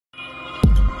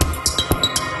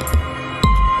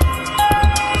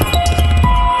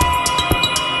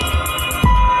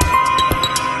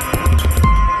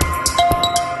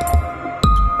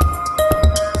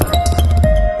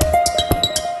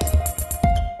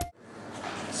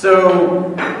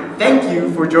So, thank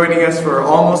you for joining us for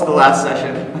almost the last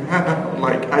session.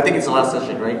 I think it's the last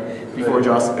session, right? Before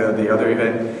Jas, the other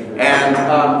event. And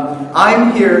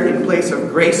I'm here in place of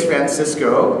Grace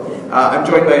Francisco. I'm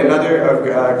joined by another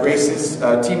of Grace's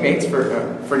teammates,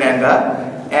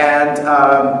 Fernanda, and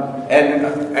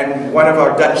one of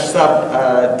our Dutch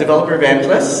sub developer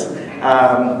evangelists,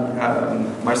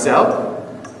 Marcel.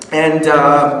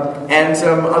 And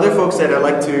some other folks that I'd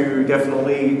like to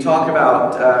definitely talk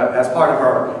about as part of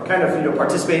our kind of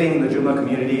participating in the Joomla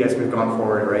community as we've gone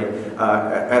forward,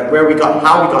 right? Where we got,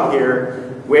 how we got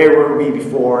here, where were we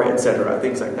before, etc.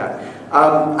 Things like that.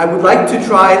 I would like to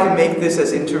try to make this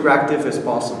as interactive as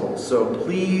possible. So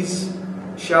please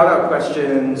shout out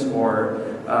questions or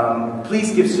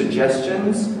please give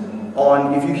suggestions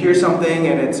on if you hear something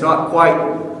and it's not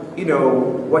quite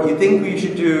what you think we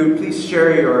should do. Please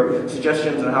share your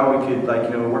suggestions on how we could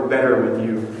work better with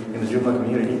you in the Joomla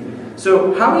community.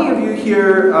 So how many of you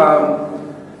here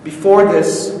before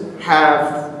this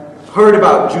have heard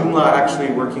about Joomla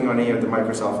actually working on any of the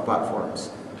Microsoft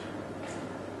platforms?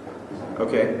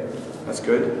 Okay, that's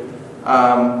good.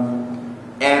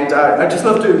 And I'd just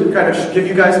love to kind of give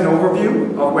you guys an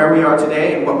overview of where we are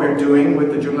today and what we're doing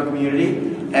with the Joomla community.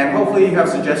 And hopefully you have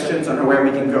suggestions on where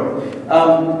we can go.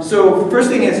 So first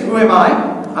thing is, who am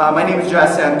I? My name is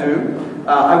Jas Sandhu.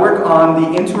 I work on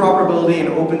the interoperability and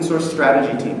open source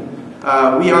strategy team.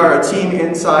 We are a team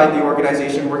inside the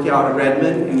organization working out in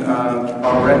Redmond, in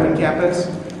our Redmond campus.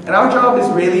 And our job is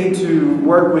really to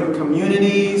work with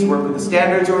communities, work with the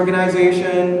standards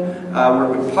organization,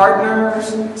 work with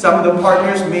partners. Some of the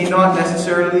partners may not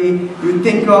necessarily you would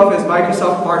think of as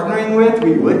Microsoft partnering with.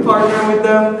 We would partner with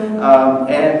them.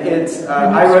 And it's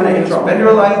I run the Interop Vendor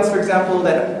Alliance, for example,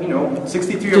 that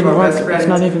 63 of our best friends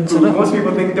who most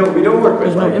people think we don't work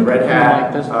with, like Red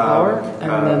Hat,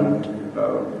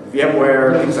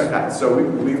 VMware, things like that. So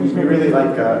we really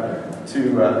like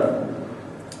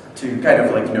to kind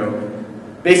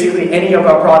of basically any of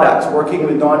our products, working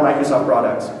with non-Microsoft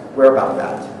products, we're about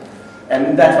that.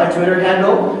 And that's my Twitter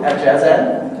handle,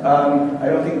 @JasN. I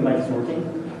don't think the mic is working,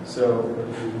 so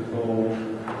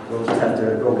we'll just have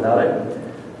to go without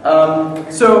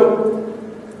it. So,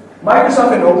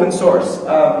 Microsoft and open source.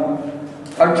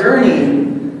 Our journey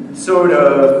sort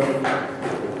of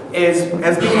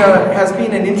has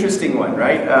been an interesting one,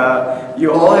 right?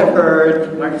 You all have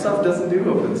heard Microsoft doesn't do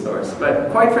open source,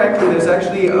 but quite frankly, there's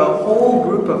actually a whole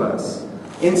group of us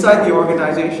inside the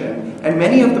organization, and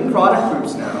many of the product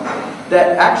groups now,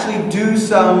 that actually do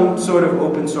some sort of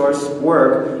open source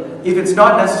work. If it's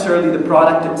not necessarily the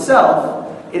product itself,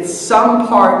 it's some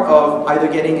part of either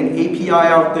getting an API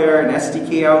out there, an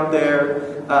SDK out there,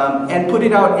 and put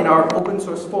it out in our open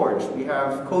source forge. We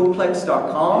have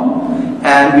codeplex.com,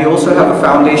 and we also have a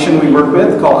foundation we work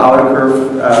with called Outer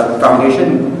Curve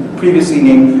Foundation, previously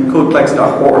named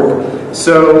codeplex.org.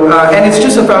 So, and it's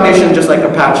just a foundation just like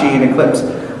Apache and Eclipse.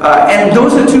 And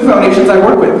those are two foundations I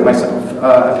work with myself.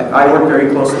 I work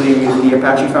very closely with the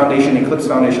Apache Foundation, Eclipse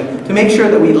Foundation, to make sure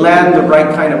that we land the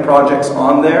right kind of projects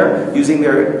on there, using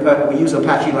we use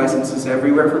Apache licenses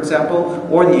everywhere, for example,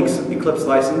 or the Eclipse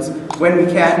license when we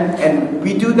can, and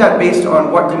we do that based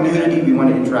on what community we want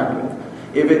to interact with.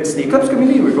 If it's the Eclipse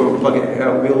community, we go plug it,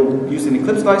 we'll use an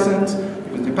Eclipse license.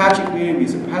 If it's the Apache community, we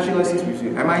use an Apache license, we use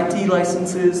MIT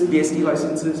licenses, BSD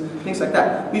licenses, things like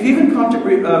that. We've even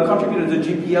contributed the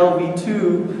GPL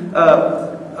v2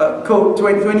 code,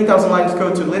 20,000 lines of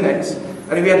code to Linux,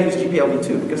 and we had to use GPL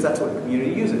v2 because that's what the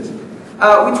community uses.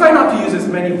 We try not to use as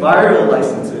many viral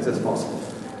licenses as possible.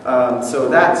 So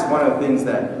that's one of the things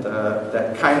that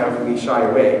kind of we shy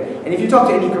away. And if you talk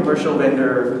to any commercial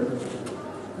vendor,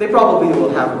 they probably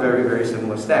will have a very, very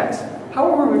similar stance.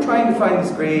 However, we're trying to find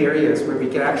these gray areas where we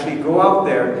can actually go out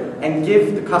there and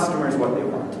give the customers what they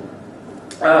want.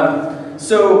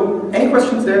 So, any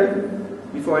questions there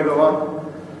before I go on?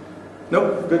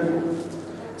 Nope, good.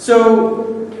 So,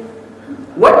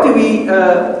 what do we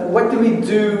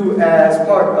do as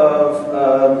part of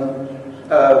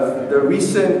the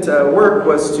recent work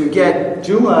was to get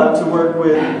Joomla to work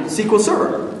with SQL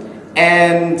Server,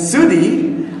 and Sudhi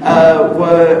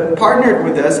partnered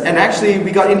with us, and actually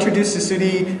we got introduced to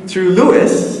Sudhi through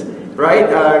Lewis, right?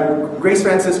 Grace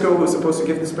Francisco, who was supposed to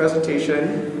give this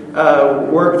presentation,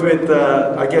 worked with,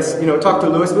 I guess, talked to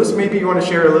Lewis. Lewis, maybe you want to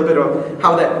share a little bit of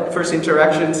how that first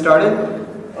interaction started?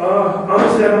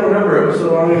 Honestly, I don't remember. It was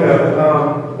so long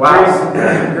ago. Wow.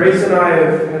 Grace and I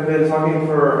have been talking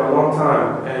for a long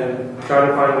time and trying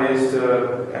to find ways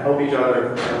to help each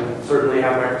other, and certainly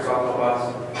have Microsoft help us.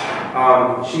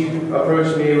 She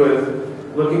approached me with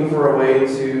looking for a way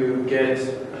to get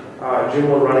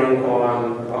Joomla running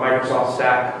on a Microsoft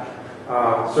stack,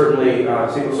 certainly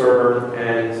SQL Server,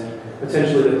 and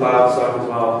potentially the cloud stuff as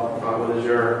well with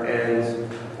Azure. And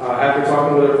after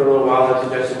talking with her for a little while, I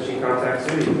suggested she contact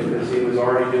Sudi because he was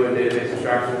already doing database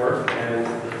abstraction work and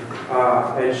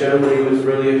had shown that he was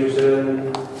really interested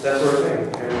in that sort of thing.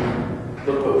 And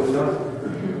look what was done.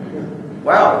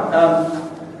 Wow.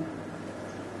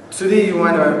 Sudi, you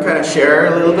want to kind of share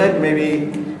a little bit,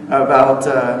 maybe, about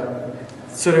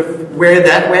sort of where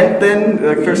that went then,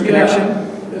 the first connection?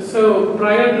 Yeah. So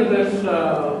prior to this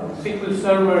SQL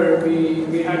Server,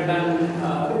 we had done,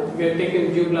 we had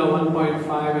taken Joomla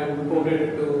 1.5 and ported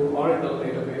it to Oracle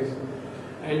database.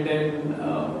 And then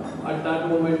at that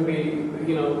moment,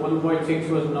 1.6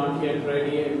 was not yet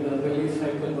ready and the release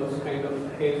cycle was kind of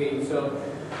hazy. So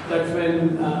that's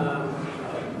when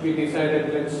we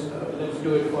decided let's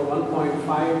do it for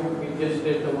 1.5. We just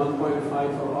did the 1.5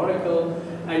 for Oracle,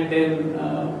 and then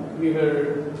we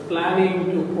were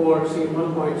planning to port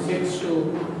 1.6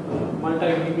 to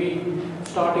MultiDB,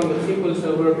 starting with SQL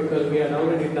Server because we had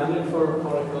already done it for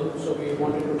Oracle, so we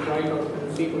wanted to try it out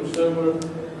with SQL Server.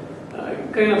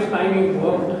 Kind of timing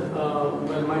worked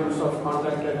when Microsoft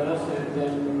contacted us, and then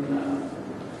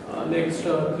next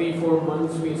 3-4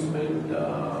 months we spent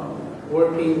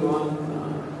working on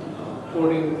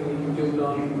porting the Joomla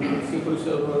on SQL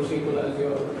Server, SQL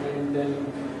Azure, and then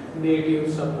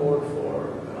native support for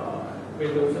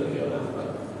Windows Azure as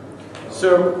well.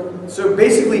 So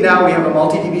basically now we have a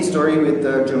MultiDB story with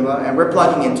Joomla, and we're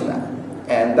plugging into that.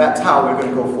 And that's how we're going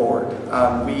to go forward.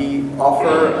 We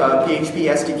offer a PHP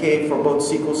SDK for both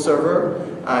SQL Server,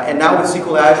 and now with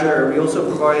SQL Azure, we also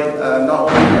provide not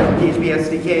only a PHP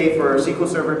SDK for SQL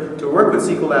Server to work with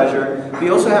SQL Azure, we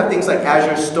also have things like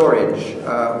Azure Storage.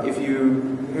 If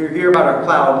you hear about our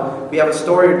cloud, we have a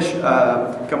storage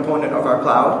component of our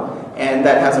cloud, and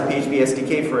that has a PHP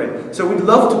SDK for it. So we'd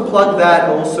love to plug that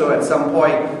also at some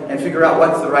point and figure out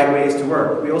what's the right ways to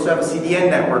work. We also have a CDN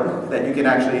network that you can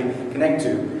actually connect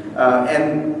to.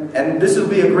 And this will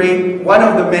be a great, one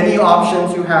of the many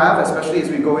options you have, especially as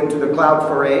we go into the cloud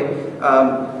foray.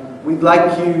 We'd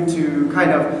like you to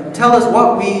kind of tell us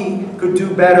what we could do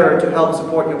better to help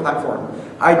support your platform.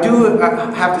 I do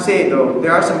have to say, though,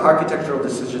 there are some architectural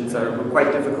decisions that are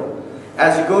quite difficult.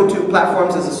 As you go to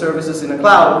platforms as a services in the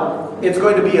cloud, it's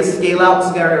going to be a scale-out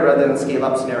scenario rather than a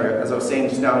scale-up scenario, as I was saying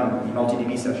just now in the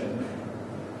MultiDB session.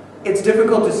 It's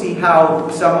difficult to see how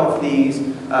some of the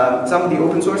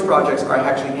open source projects are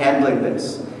actually handling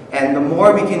this. And the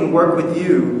more we can work with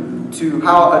you to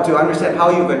understand how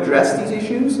you've addressed these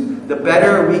issues, the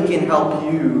better we can help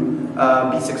you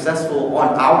be successful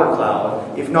on our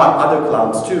cloud, if not other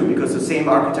clouds too, because the same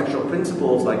architectural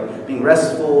principles like being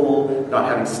RESTful, not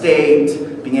having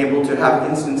state, being able to have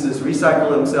instances recycle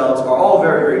themselves are all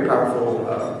very, very powerful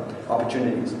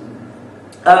opportunities.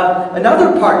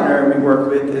 Another partner we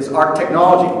work with is Arc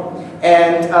Technology.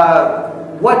 And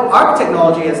what Arc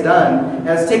Technology has done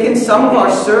has taken some of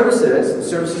our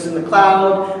services in the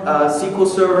cloud, SQL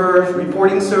Server,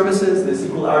 reporting services, the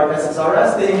SQL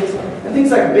SSRS things, and things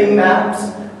like Bing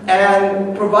Maps,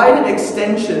 and provided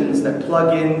extensions that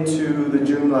plug into the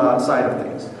Joomla side of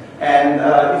things. And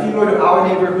if you go to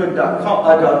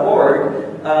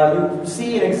ourneighborhood.org, you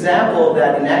see an example of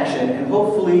that in action, and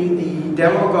hopefully the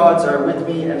demo gods are with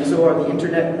me, and so are the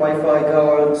internet Wi-Fi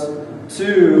gods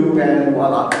too, and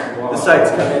voila, the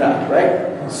site's coming up,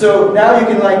 right? So now you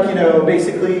can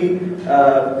basically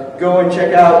go and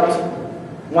check out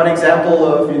one example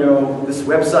of this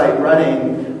website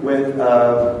running with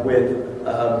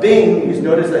Bing. You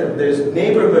notice that there's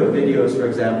neighborhood videos, for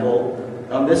example,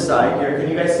 on this side here. Can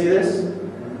you guys see this?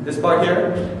 This part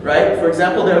here, right? For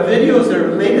example, there are videos that are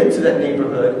related to that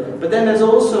neighborhood, but then there's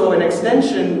also an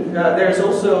extension, there's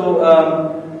also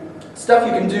stuff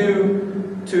you can do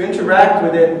to interact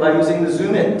with it by using the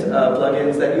Zoom It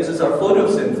plugins that uses our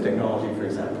photosynth technology, for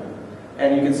example.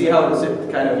 And you can see how it's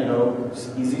kind of,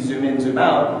 easy zoom in, zoom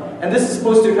out. And this is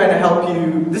supposed to kind of help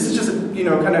you, this is just,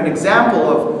 kind of an example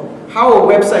of how a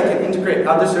website can integrate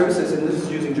other services, and this is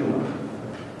using Joomla,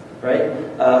 right?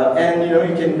 And you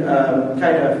can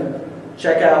kind of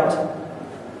check out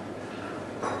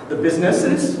the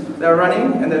businesses that are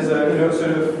running, and there's a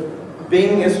sort of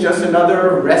Bing is just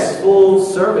another RESTful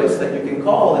service that you can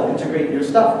call and integrate your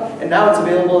stuff. And now it's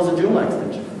available as a Joomla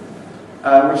extension,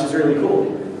 which is really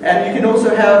cool. And you can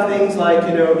also have things like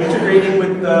integrating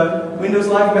with the Windows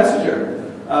Live Messenger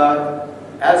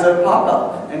as a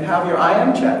pop-up and have your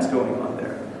IM chats going on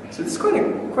there. So it's quite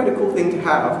a cool thing to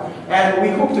have. And we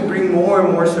hope to bring more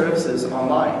and more services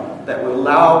online that will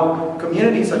allow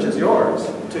communities such as yours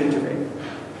to integrate.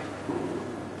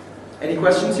 Any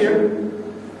questions here?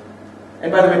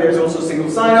 And by the way, there's also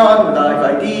single sign-on with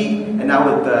Live ID, and now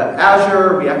with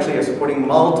Azure, we actually are supporting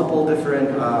multiple different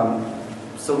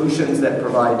solutions that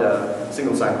provide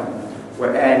single sign-on.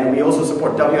 And we also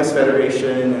support WS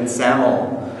Federation and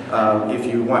SAML if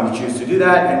you want to choose to do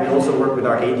that. And we also work with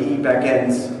our AD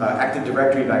backends, Active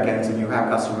Directory backends, if you have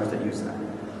customers that use that.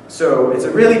 So it's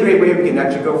a really great way we can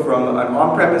actually go from an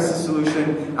on-premises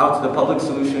solution out to the public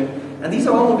solution. And these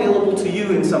are all available to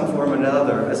you in some form or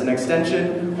another as an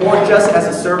extension, or just as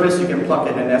a service. You can plug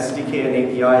in an SDK and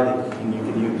API that you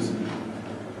can use.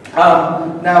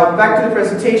 Now, back to the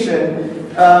presentation.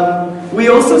 We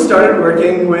also started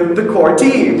working with the core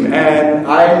team, and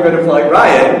I'm going to plug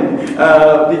Ryan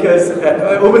because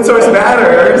open source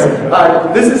matters.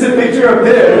 This is a picture of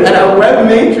him at our Web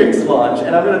Matrix launch,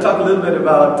 and I'm going to talk a little bit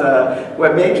about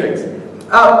Web Matrix.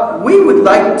 We would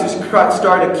like to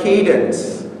start a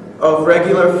cadence of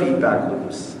regular feedback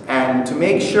loops, and to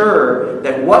make sure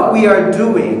that what we are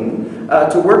doing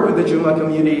to work with the Joomla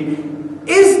community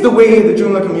is the way the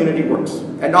Joomla community works,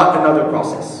 and not another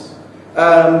process.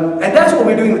 And that's what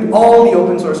we're doing with all the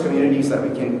open source communities that we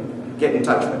can get in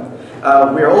touch with.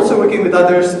 We're also working with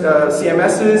other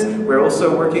CMSs. We're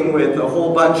also working with a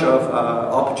whole bunch of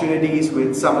opportunities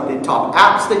with some of the top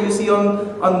apps that you see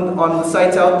on the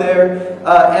sites out there.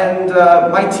 And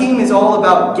my team is all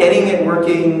about getting it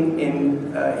working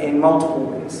in multiple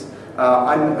ways.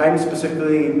 I'm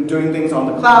specifically doing things on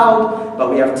the cloud, but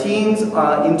we have teams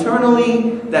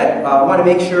internally that want to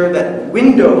make sure that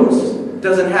Windows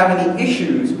doesn't have any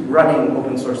issues running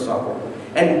open source software.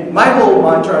 And my whole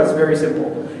mantra is very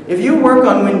simple. If you work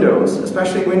on Windows,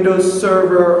 especially Windows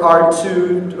Server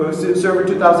R2, or Server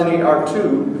 2008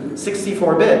 R2,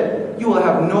 64-bit, you will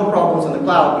have no problems in the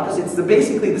cloud because it's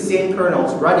basically the same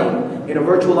kernels running in a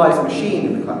virtualized machine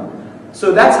in the cloud.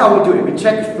 So that's how we do it. We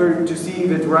check to see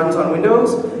if it runs on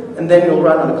Windows, and then it'll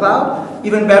run on the cloud.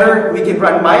 Even better, we can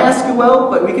run MySQL,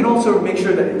 but we can also make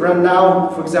sure that it runs now,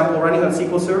 for example, running on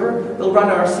SQL Server, it'll run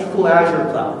our SQL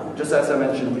Azure cloud, just as I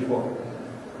mentioned before.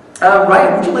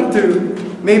 Ryan, would you like to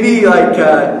maybe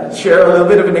share a little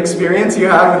bit of an experience you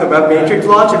had with the Web Matrix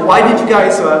launch, and why did you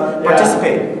guys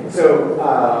participate? So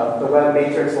the Web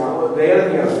Matrix launch, the other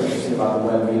thing that was interesting about the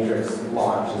Web Matrix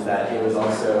launch is that it was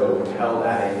also held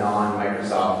at a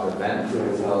non-Microsoft event. It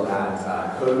was held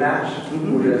at Code Match,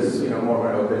 which is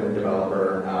more of an open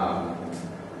developer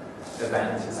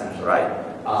event, essentially. Right.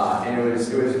 And it was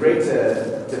great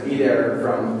to be there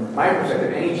from my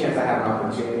perspective. Any chance I have an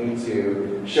opportunity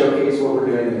to showcase what we're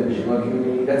doing in the Joomla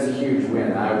community, that's a huge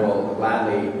win. I will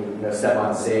gladly step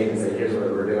on stage and say, here's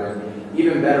what we're doing.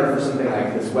 Even better for something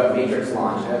like this Web Matrix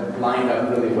launch, it lined up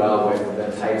really well with the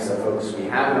types of folks we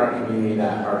have in our community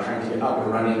that are trying to get up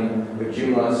and running with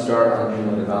Joomla, start on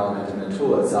Joomla development, and the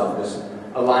tool itself just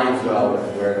aligns well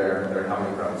with where they're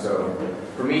coming from. So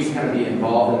for me to kind of be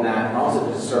involved in that and also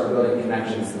just start building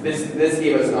connections, this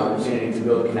gave us an opportunity to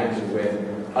build connections with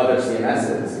other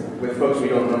CMSs, with folks we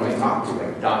don't normally talk to,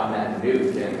 like .NET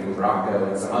Nuke and Morocco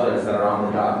and some others that are on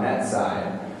the .NET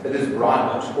side, that just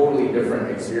brought a totally different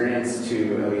experience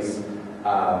to at least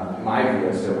my view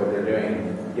as to what they're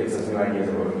doing. Gives us new ideas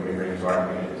of what we can bring to our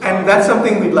communities. And that's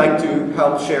something we'd like to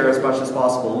help share as much as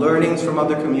possible. Learnings from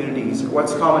other communities,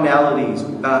 what's commonalities.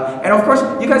 And of course,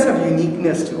 you guys have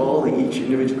uniqueness to each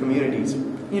individual communities.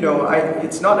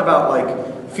 It's not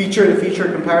about feature to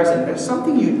feature comparison. There's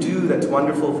something you do that's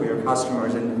wonderful for your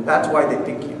customers, and that's why they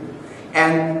pick you.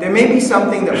 And there may be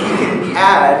something that we can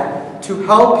add to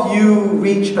help you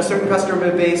reach a certain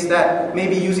customer base that may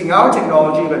be using our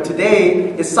technology, but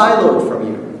today is siloed from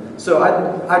you. So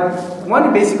I want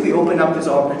to basically open up this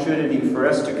opportunity for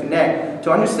us to connect,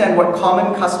 to understand what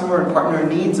common customer and partner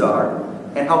needs are,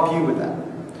 and help you with that.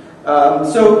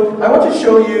 So I want to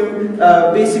show you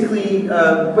basically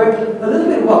a little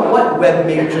bit about what Web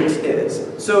Matrix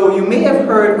is. So you may have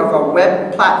heard of our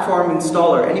Web Platform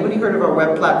Installer. Anybody heard of our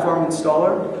Web Platform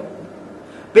Installer?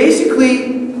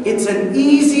 Basically, it's an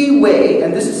easy way,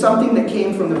 and this is something that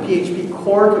came from the PHP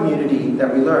core community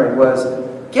that we learned, was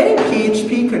getting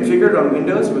PHP configured on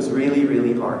Windows was really,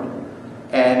 really hard.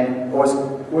 And was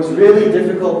really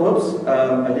difficult. Whoops,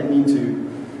 I didn't mean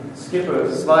to skip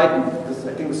a slide.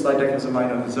 I think the slide deck has a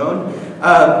mind of its own.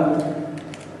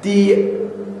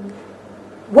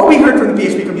 What we heard from the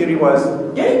PHP community was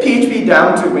getting PHP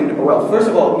down to Windows. Well, first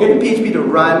of all, getting PHP to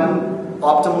run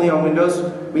optimally on Windows,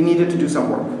 we needed to do some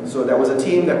work. So there was a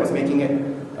team that was making it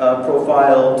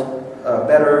profiled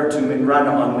better to run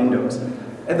on Windows.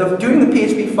 And during the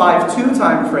PHP 5.2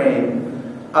 time frame,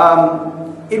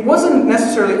 it wasn't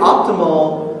necessarily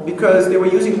optimal because they were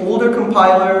using older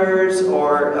compilers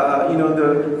or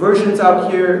the versions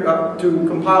out here to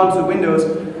compile to Windows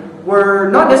were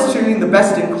not necessarily the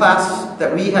best in class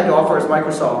that we had to offer as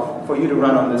Microsoft for you to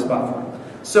run on this platform.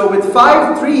 So with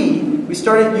 5.3, we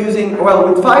started using,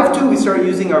 well, with 5.2, we started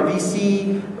using our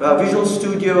VC, Visual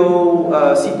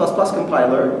Studio C++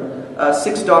 compiler,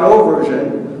 6.0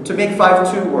 version to make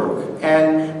 5.2 work.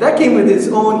 And that came with its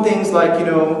own things like, you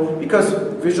know, because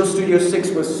Visual Studio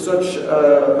 6 was such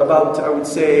about, I would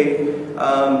say,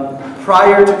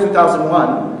 prior to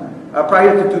 2001,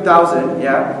 prior to 2000,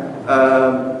 yeah,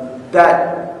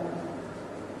 that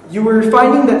you were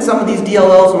finding that some of these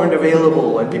DLLs weren't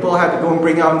available, and people had to go and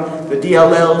bring out the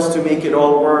DLLs to make it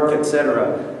all work,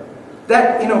 etc.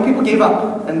 That, you know, people gave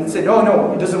up and said, oh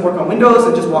no, it doesn't work on Windows,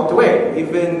 and just walked away,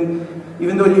 even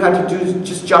though you had to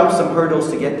just jump some hurdles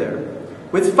to get there.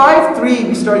 With 5.3,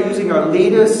 we started using our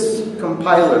latest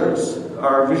compilers,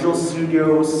 our Visual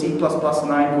Studio C++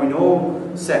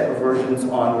 9.0 set of versions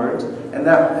onwards, and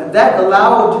that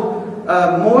allowed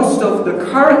most of the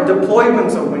current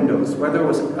deployments of Windows, whether it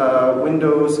was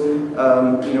Windows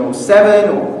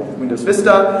 7 or Windows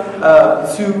Vista,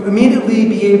 to immediately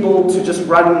be able to just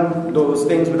run those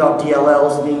things without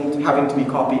DLLs having to be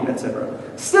copied, etc.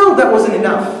 Still, that wasn't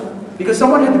enough, because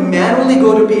someone had to manually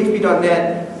go to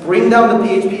php.net, bring down the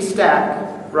PHP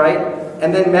stack, right?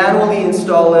 And then manually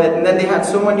install it, and then they had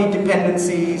so many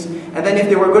dependencies, and then if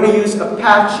they were going to use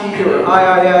Apache or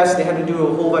IIS, they had to do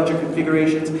a whole bunch of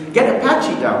configurations, get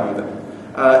Apache down even.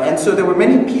 And so there were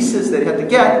many pieces that had to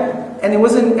get, and it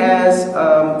wasn't as,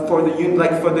 for the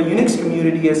Unix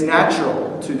community, as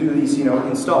natural to do these,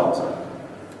 installs.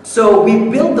 So we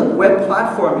built the web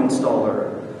platform installer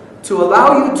to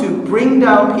allow you to bring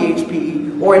down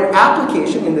PHP, or an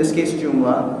application, in this case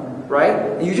Joomla, right?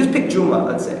 And you just pick Joomla,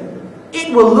 let's say.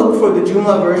 It will look for the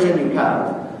Joomla version you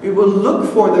have. It will look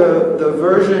for the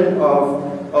version of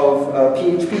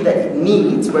PHP that it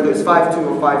needs, whether it's 5.2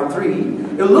 or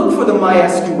 5.3. It'll look for the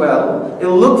MySQL.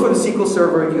 It'll look for the SQL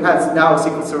Server if you have now a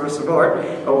SQL Server support,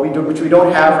 which we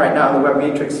don't have right now in the Web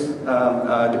Matrix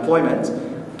deployment.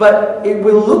 But it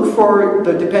will look for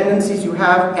the dependencies you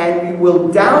have, and we will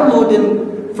download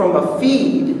them from a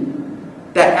feed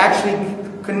that actually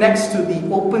connects to the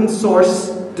open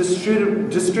source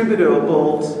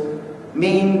distributables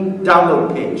main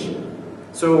download page.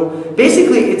 So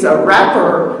basically, it's a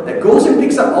wrapper that goes and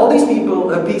picks up all these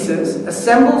pieces,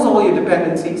 assembles all your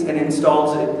dependencies, and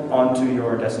installs it onto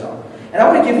your desktop. And I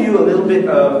want to give you a little bit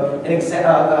of an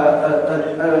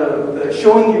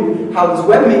showing you how this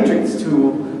Web Matrix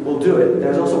tool will do it.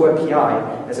 There's also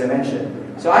WebPI, as I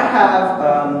mentioned. So I have,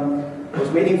 I was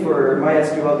waiting for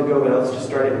MySQL to go, but I'll just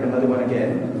start another one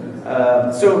again.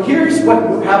 So here's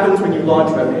what happens when you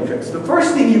launch Web Matrix. The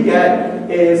first thing you get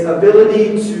is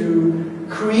ability to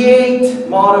create,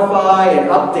 modify, and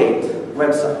update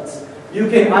websites. You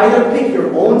can either pick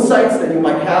your own sites that you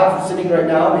might have sitting right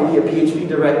now, maybe a PHP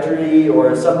directory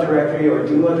or a subdirectory or a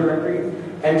Joomla directory,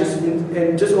 and just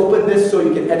open this so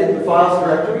you can edit the files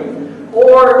directory.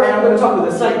 Or, and I'm going to talk about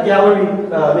the site gallery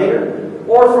later,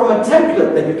 or from a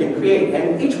template that you can create.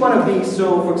 And each one of these,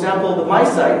 so for example, the My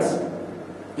Sites,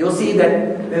 you'll see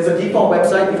that there's a default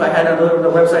website. If I had another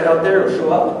website out there, it'll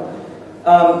show up.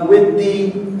 With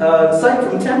the site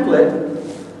from template,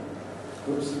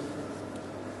 oops.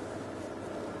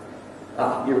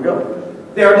 Here we go.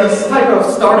 There are these type of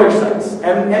starter sites.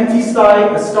 An empty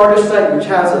site, a starter site which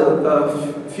has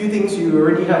a few things you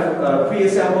already have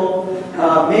pre-assembled,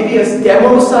 maybe a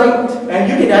demo site, and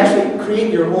you can actually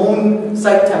create your own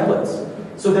site templates.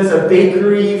 So there's a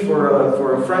bakery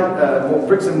for a front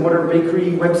bricks and mortar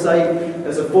bakery website.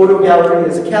 There's a photo gallery.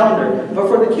 There's a calendar. But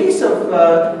for the case of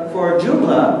for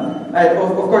Joomla,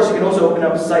 of course you can also open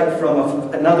up a site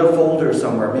from another folder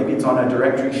somewhere. Maybe it's on a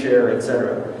directory share,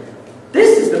 etc.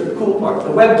 This is the cool part,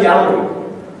 the web gallery.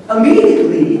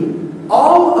 Immediately,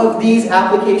 all of these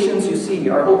applications you see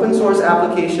are open source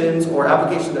applications or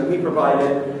applications that we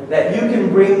provided that you can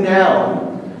bring down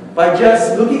by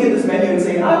just looking at this menu and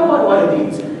saying, I want one of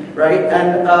these, right?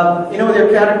 And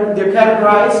they're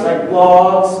categorized like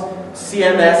blogs,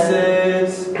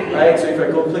 CMSs, right? So if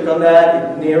I go click on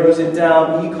that, it narrows it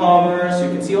down. E-commerce, you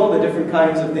can see all the different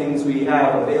kinds of things we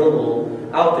have available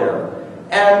out there.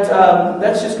 And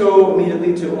let's just go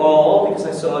immediately to all, because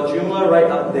I saw Joomla right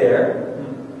up there.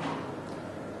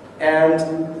 And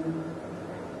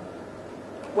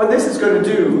what this is going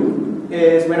to do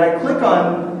is when I click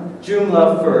on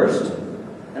Joomla first,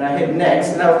 and I hit next,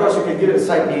 and now of course you can give it a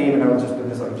site name, and I'll just put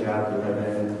this like Java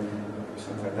 11,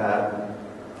 something like that.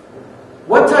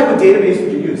 What type of database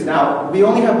would you use? Now, we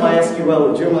only have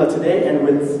MySQL with Joomla today, and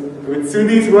with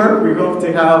Sudhi's work, we hope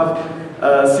to have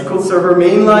SQL Server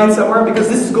mainline somewhere, because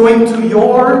this is going to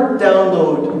your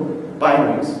download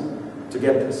binaries to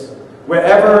get this.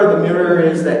 wherever the mirror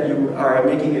is that you are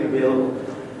making it available.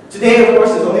 Today, of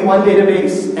course, there's only one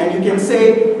database, and you can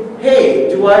say, hey,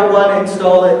 do I want to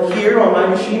install it here on my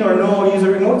machine, or no, I'll use a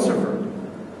remote server,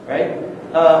 right?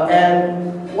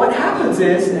 And what happens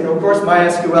is, and of course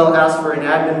MySQL asks for an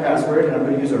admin password, and I'm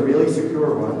going to use a really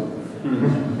secure one.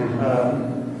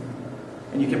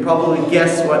 And you can probably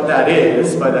guess what that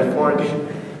is by that forwarding.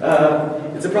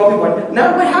 It's a probably one.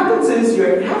 Now what happens is you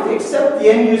have to accept the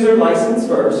end user license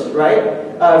first, right?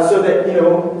 So that,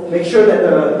 make sure that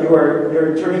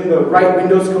you're turning the right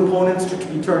Windows components to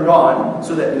be turned on,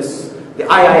 so that the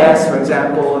IIS, for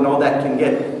example, and all that can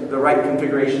get the right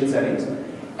configuration settings.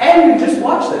 And you just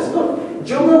watch this. Look,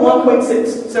 Joomla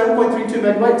 1.6, 7.32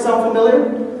 megabytes, sound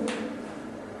familiar?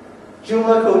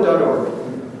 Joomlacode.org.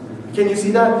 Can you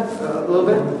see that a little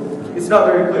bit? It's not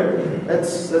very clear. Let's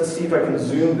see if I can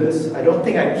zoom this. I don't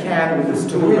think I can with this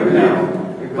tool right now.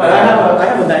 But I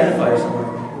have a magnifier somewhere.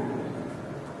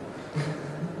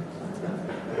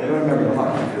 I don't remember the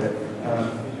hotkey for it.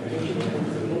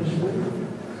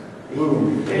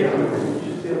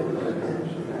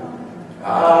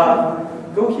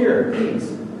 Go here, please.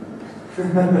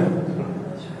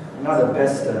 I'm not the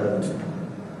best.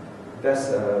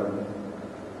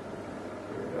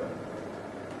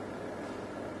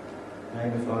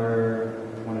 Magnifier,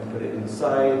 I want to put it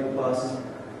inside, plus.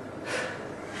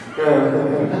 You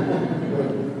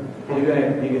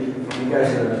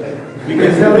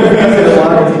guys know a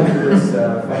lot into this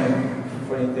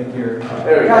funny thing here.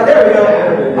 There we go. There we go.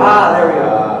 There we go.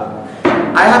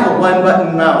 I have a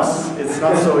one-button mouse. It's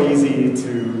not so easy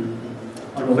to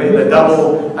play the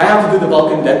double. I have to do the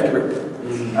Vulkan depth grip.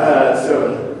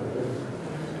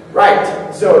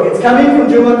 Right. So it's coming from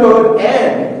Joomla code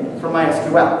and from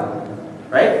MySQL,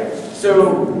 right?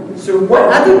 So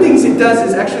what other things it does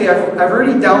is actually I've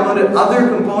already downloaded other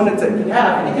components that it can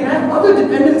have, and it can have other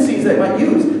dependencies that it might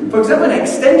use. For example, an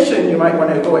extension you might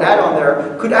want to go add on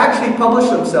there could actually publish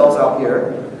themselves out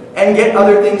here and get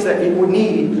other things that it would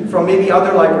need from maybe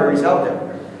other libraries out there.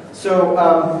 So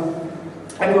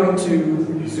I'm going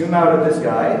to zoom out of this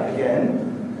guy again.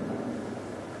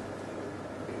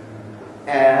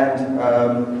 And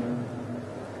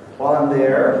while I'm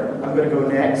there, I'm going to go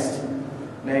next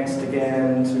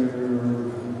again to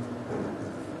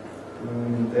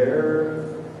there.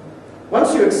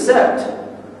 Once you accept,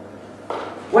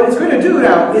 what it's going to do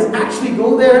now is actually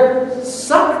go there,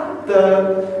 suck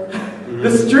the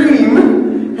stream,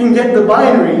 and get the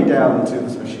binary down to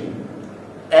this machine.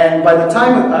 And by the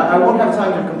time, I won't have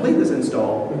time to complete this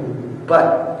install,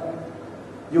 but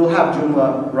you'll have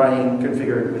Joomla running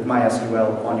configured with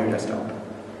MySQL on your desktop.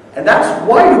 And that's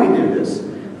why do we do this?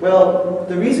 Well,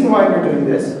 the reason why we're doing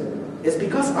this is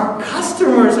because our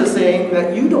customers are saying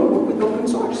that you don't work with open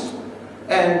source.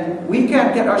 And we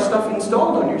can't get our stuff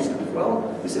installed on your stuff.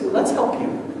 Well, we said, well, let's help you.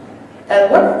 And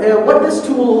what this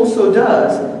tool also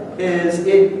does is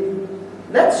it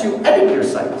lets you edit your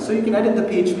site. So you can edit the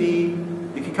PHP,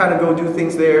 you can kind of go do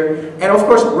things there, and of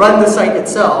course run the site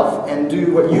itself and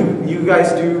do what you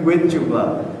guys do with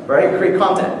Joomla, right? Create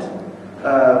content,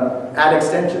 add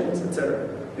extensions, etc.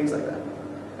 Things like that.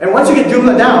 And once you get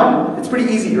Joomla down, it's pretty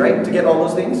easy, right, to get all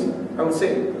those things, I would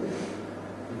say.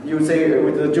 You would say,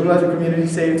 with the Joomla community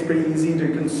say it's pretty easy to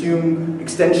consume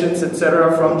extensions,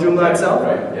 etc. from Joomla itself.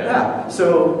 Right, yeah.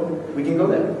 So we can go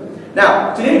there.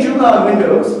 Now, today Joomla on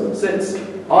Windows sits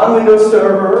on Windows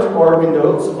Server or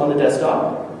Windows on the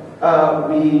desktop.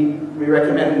 We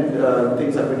recommend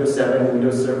things like Windows 7,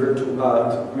 Windows Server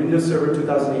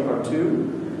 2008 or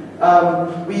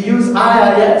 2. We use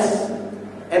IIS.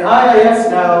 And IIS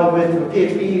now with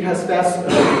PHP has fast,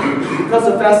 because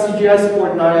of fast CGI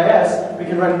support in IIS, we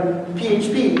can run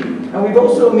PHP. And we've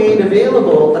also made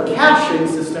available a caching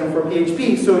system for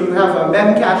PHP, so you have a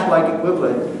memcache-like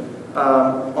equivalent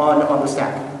on the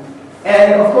stack.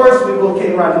 And of course, we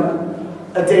can run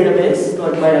a database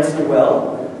like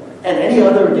MySQL and any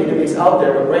other database out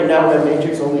there, but right now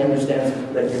WebMatrix only understands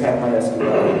that you have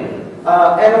MySQL.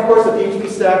 And of course, the PHP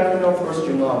stack, and of course,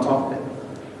 Joomla on top of it.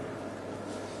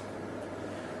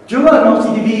 Joomla and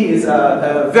MultiDB is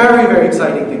a very, very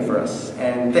exciting thing for us.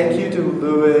 And thank you to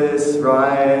Louis,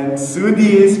 Ryan,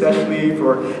 Sudhi especially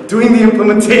for doing the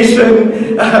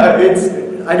implementation.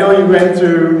 I know you went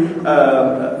through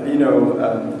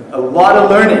a lot of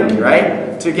learning,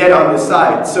 right, to get on this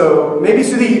side. So maybe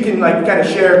Sudhi, you can kind of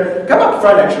share. Come up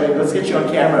front actually. Let's get you on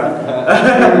camera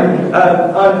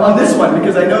on this one,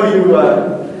 because I know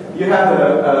you have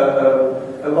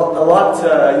a lot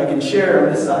you can share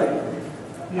on this side.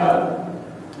 Yeah.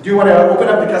 Do you want to open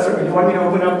up the customer? Do you want me to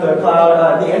open up the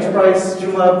cloud, the enterprise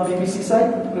Joomla VPC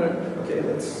site? Right. Okay,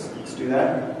 let's do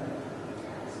that.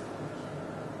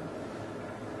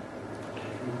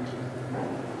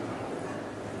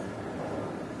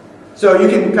 So you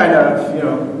can kind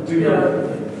of, do your...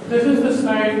 This is the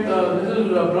site, this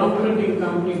is a Brown Printing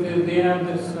Company. They have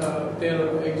this,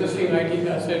 their existing IT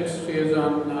assets is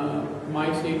on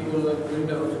MySQL and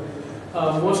Windows.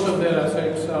 Most of their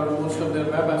assets, or most of their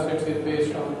web assets is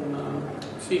based on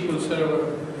SQL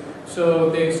Server.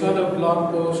 So they saw the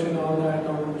blog post and all that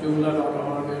on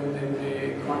Joomla.org, and then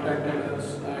they contacted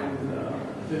us. And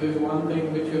there is one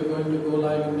thing which is going to go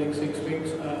live in the next 6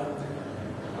 weeks,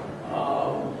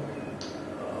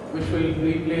 which will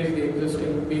replace the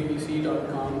existing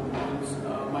bbc.com on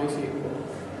MySQL.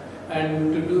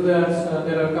 And to do that,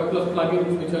 there are a couple of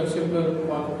plugins which are simple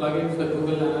plugins, the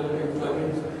Google Analytics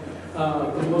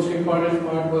plugins. The most important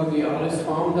part was the RS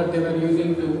form that they were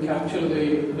using to capture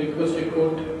the requested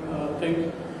quote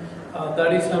thing.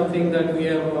 That is something that we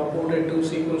have uploaded to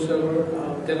SQL Server.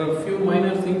 There are a few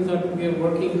minor things that we are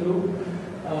working through,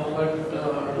 but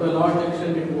to a large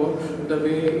extent it works the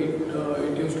way it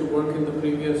used to work in the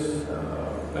previous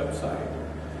website.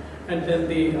 And then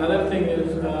the other thing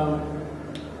is,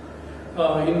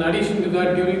 in addition to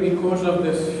that, during the course of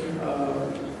this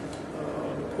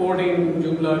porting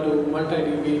Joomla to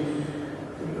MultiDB,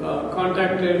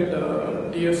 contacted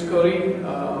DS Curry,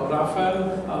 Raphael,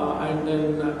 and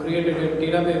then created a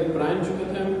database branch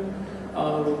with him.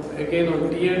 Again, on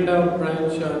D&L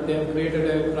branch, they have created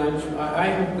a branch. I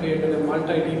have created a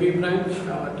MultiDB branch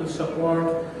to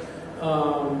support,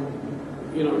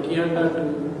 D&L to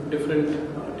different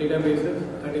databases.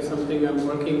 That is something I'm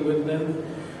working with them.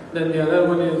 Then the other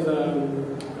one is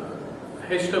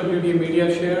HWD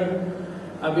Media Share.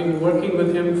 I've been working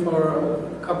with him for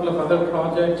a couple of other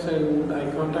projects, and I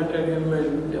contacted him,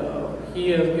 and he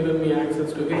has given me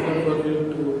access to his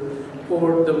version to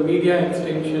port the media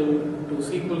extension to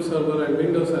SQL Server and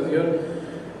Windows Azure.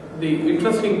 The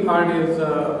interesting part is,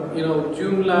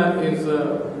 Joomla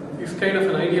is kind of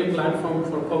an ideal platform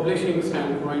for publishing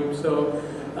standpoint. So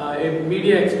a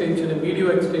media extension, a video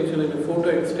extension, and a photo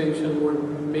extension would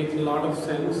make a lot of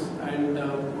sense, and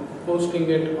hosting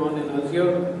it on an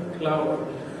Azure cloud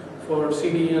for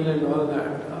CDN and all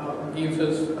that gives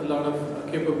us a lot of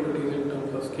capabilities in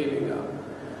terms of scaling up.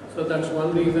 So that's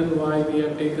one reason why we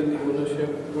have taken the ownership,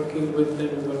 working with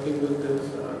them, working with these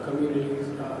communities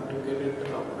to get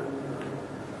it up.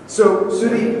 So,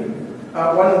 Sudhi,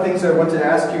 one of the things I wanted to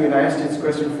ask you, and I asked you this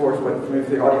question before from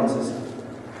the audience, is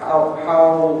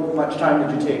how much time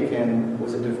did you take, and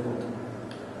was it difficult?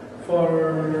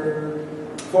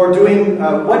 For doing,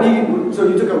 so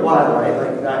you took a while, right?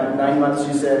 Like 9 months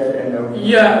you said, and...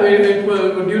 Yeah, it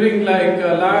was during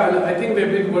I think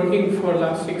we've been working for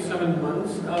last 6-7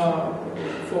 months,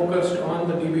 focused on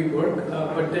the DB work,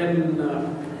 but then,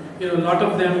 a lot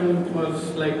of them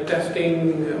was like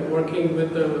testing, working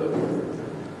with the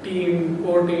team,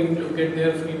 core team to get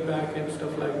their feedback and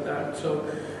stuff like that. So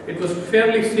it was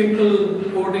fairly simple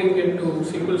porting into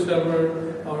SQL Server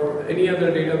or any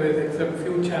other database, except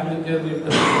few challenges in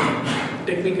terms of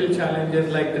technical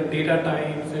challenges like the data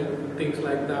types and things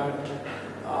like that.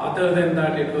 Other than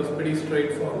that, it was pretty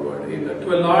straightforward.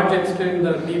 To a large extent,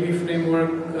 the DB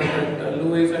framework that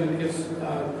Louis and his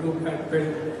group had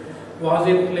built was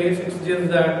in place. It's just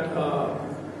that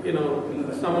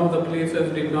some of the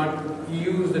places did not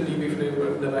use the DB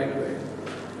framework the right way.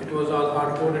 It was all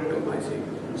hard-coded to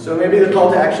MySQL. So maybe the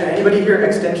call to action. Anybody here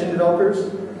extension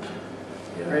developers?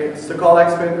 Yeah. Right. It's the call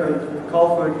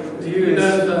for you. It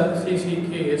does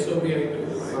CCK, SOBI too.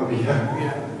 Oh yeah.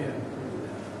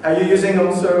 Yeah. Are you using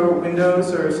also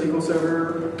Windows or SQL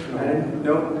Server?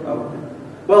 No. Oh.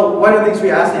 Well, one of the things we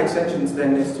ask the extensions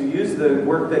then is to use the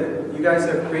work that you guys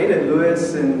have created,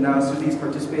 Louis and now Sudhi's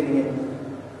participating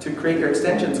in, to create your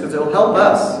extensions, because it'll help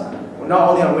us, not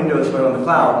only on Windows but on the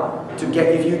cloud, to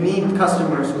get, if you need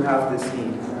customers who have this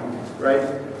need,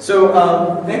 right? So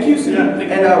thank you, Sudhi,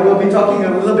 and we'll be talking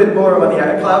a little bit more about the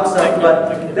cloud stuff,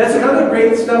 but that's another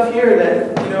great stuff here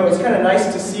that, it's kind of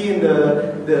nice to see in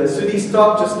the Sudhi's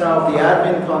talk just now, the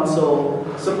admin console,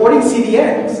 supporting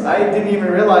CDNs. I didn't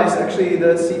even realize actually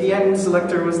the CDN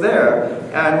selector was there,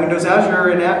 and Windows Azure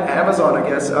and Amazon, I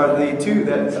guess, are the two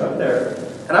that's up there.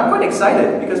 And I'm quite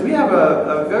excited because we have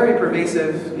a very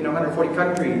pervasive, 140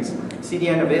 countries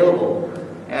CDN available,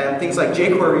 and things like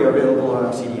jQuery are available on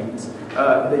our CDNs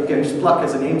that you can just pluck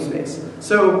as a namespace.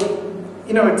 So,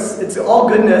 it's all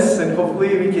goodness, and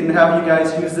hopefully we can have you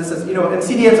guys use this as, and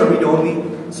CDNs are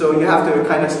read-only, so you have to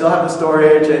kind of still have the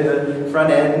storage and the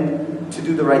front end to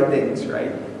do the right things,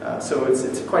 right? So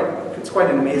it's quite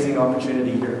an amazing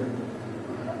opportunity here.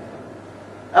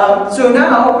 So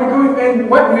now we're going, and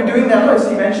what we're doing now, as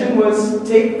he mentioned, was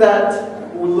take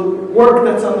that work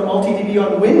that's on the MultiDB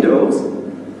on Windows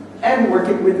and work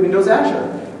it with Windows Azure.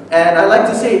 And I like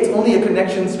to say it's only a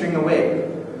connection string away.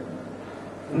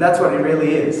 And that's what it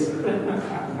really is.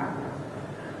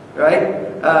 Right?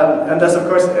 And that's of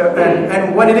course,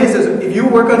 and what it is if you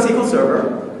work on SQL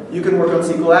Server, you can work on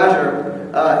SQL Azure.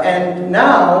 And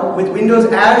now, with Windows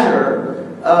Azure,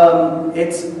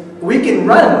 we can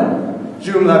run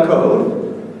Joomla code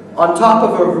on top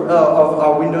of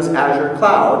our Windows Azure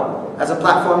cloud as a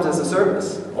platform as a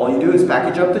service. All you do is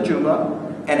package up the Joomla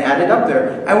and add it up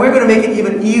there. And we're going to make it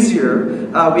even easier.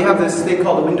 We have this thing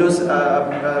called the Windows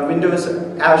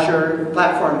Azure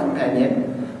Platform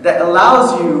Companion that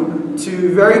allows you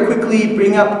to very quickly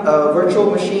bring up a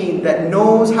virtual machine that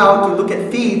knows how to look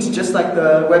at feeds just like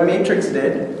the web matrix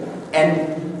did,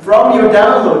 and from your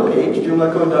download page,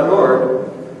 joomlacode.org,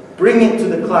 bring it to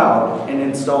the cloud and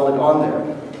install it on there.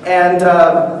 And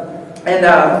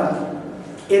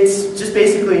it's just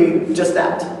basically just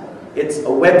that. It's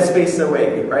a web space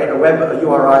away, right? A web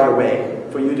URI away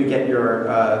for you to get your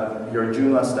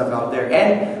Joomla stuff out there.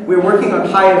 And we're working on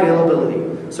high availability.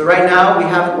 So right now we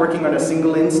have it working on a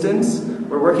single instance.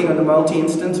 We're working on the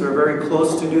multi-instance. We're very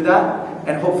close to do that.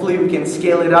 And hopefully we can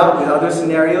scale it out with other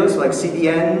scenarios like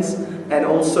CDNs and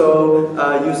also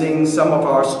using some of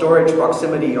our storage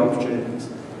proximity opportunities.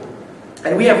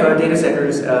 And we have data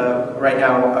centers right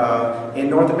now in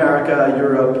North America,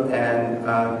 Europe, and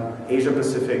Asia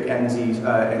Pacific, NZ,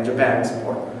 and Japan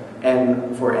support,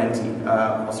 and for NZ,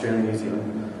 Australia, New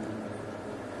Zealand.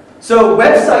 So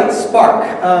Website Spark.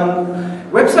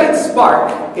 Website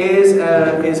Spark is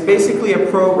basically a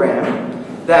program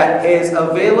that is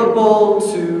available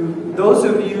to those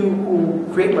of you who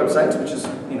create websites, which is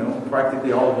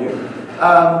practically all of you,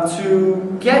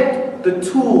 to get the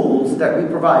tools that we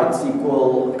provide,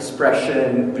 SQL,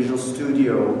 Expression, Visual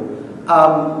Studio,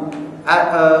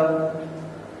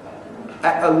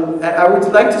 I would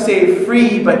like to say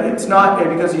free, but it's not,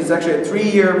 because it's actually a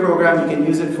 3-year program. You can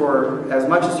use it for as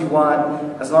much as you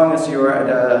want, as long as you're at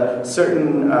a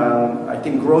certain, I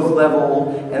think, growth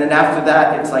level. And then after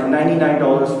that, it's like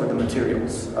 $99 for the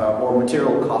materials, or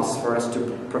material costs for us to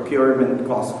procurement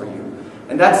costs for you.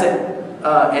 And that's it.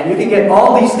 And you can get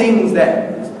all these things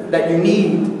that you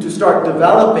need to start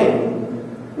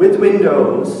developing with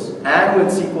Windows and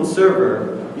with SQL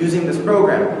Server using this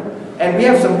program. And we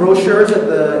have some brochures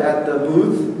at the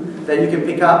booth that you can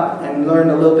pick up and learn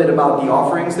a little bit about the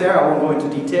offerings there. I won't go into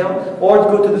detail. Or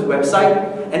go to this website.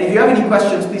 And if you have any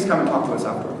questions, please come and talk to us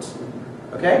afterwards.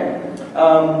 Okay?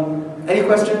 Any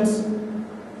questions?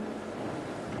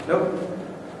 Nope.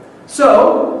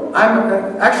 So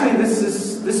actually this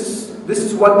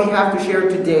is what we have to share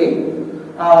today.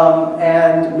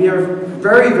 And we are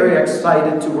very, very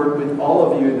excited to work with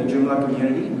all of you in the Joomla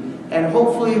community. And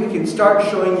hopefully we can start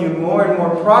showing you more and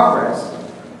more progress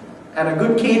and a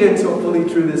good cadence, hopefully,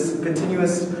 through this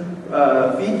continuous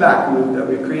feedback loop that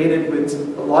we've created with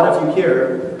a lot of you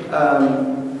here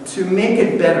to make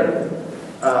it better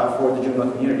for the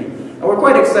Joomla community. And we're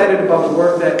quite excited about the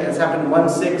work that has happened in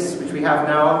 1.6, which we have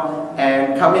now,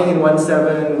 and coming in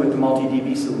 1.7 with the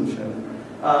multi-DB solution.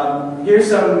 Here's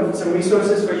some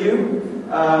resources for you.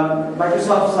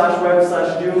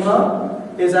 Microsoft/web/Joomla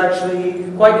is actually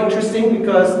quite interesting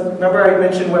because, remember I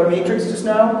mentioned Web Matrix just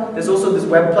now? There's also this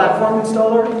web platform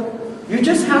installer. You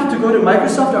just have to go to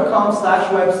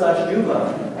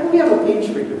microsoft.com/web/Joomla and we have a page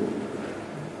for you.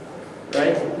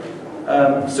 Right?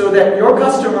 So that your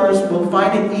customers will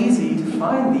find it easy to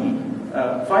find the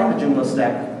Joomla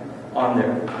stack on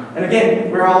there. And again,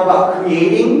 we're all about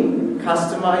creating,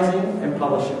 customizing, and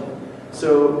publishing.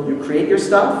 So you create your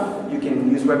stuff, you can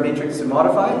use Web Matrix to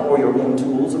modify, or your own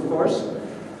tools, of course,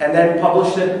 and then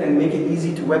publish it and make it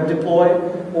easy to web deploy,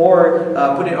 or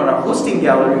put it on our hosting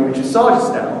gallery, which you saw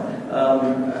just now,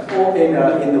 or in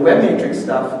the Web Matrix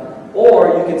stuff,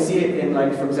 or you can see it in,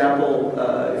 like, for example,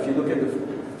 if you look at the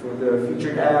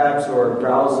featured apps or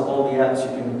browse all the apps,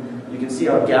 you can see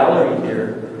our gallery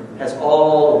here has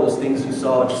all of those things you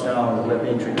saw just now in the Web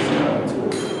Matrix tool.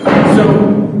 So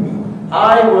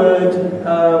I would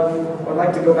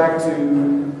like to go back to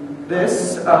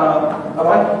this.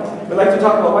 I'd like to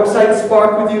talk about Website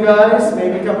Spark with you guys.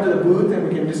 Maybe come to the booth and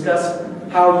we can discuss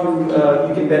how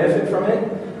you can benefit from it.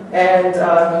 And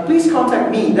please contact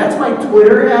me. That's my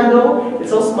Twitter handle.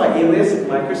 It's also my alias at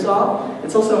Microsoft.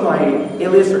 It's also my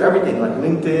alias for everything, like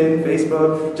LinkedIn,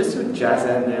 Facebook. Just put Jas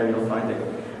Sandhu there, you'll find it.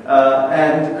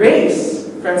 And Grace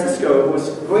Francisco, who is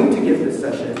going to give this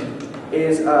session,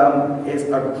 is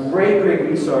a great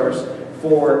resource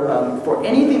for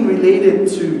anything related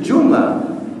to Joomla,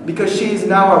 because she is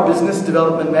now our business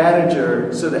development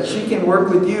manager, so that she can work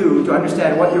with you to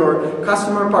understand what your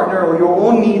customer, partner, or your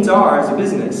own needs are as a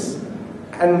business,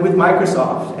 and with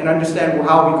Microsoft and understand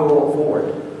how we go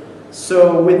forward.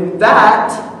 So with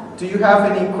that, do you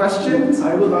have any questions?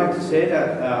 I would like to say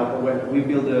that when we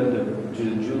built the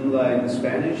Joomla in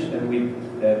Spanish and we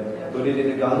put it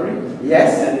in a gallery.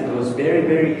 Yes. And it was very,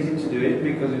 very easy to do it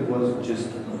because it was just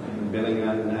building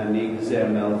an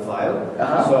XML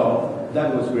file. So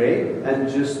that was great. And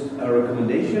just a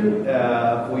recommendation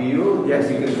for you, yes,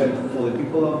 because for the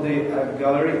people of the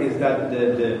gallery, is that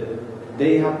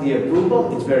they have the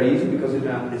approval. It's very easy because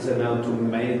it's an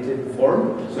automated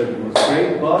form, so it was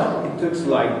great, but it took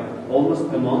like almost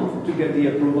a month to get the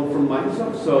approval from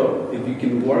Microsoft. So if you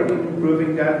can work in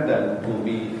improving that, that will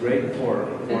be great for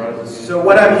us. So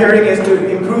what I'm hearing is to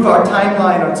improve our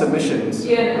timeline on submissions.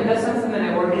 Yeah, and that's something that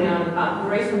I'm working on.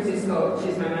 Grace from Cisco,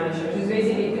 she's my manager. She's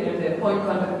basically the point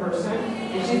contact person,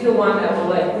 and she's the one that will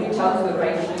like reach out to the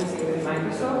right teams within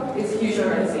Microsoft. It's a huge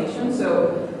organization,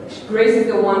 so Grace is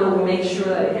the one that will make sure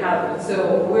that it happens.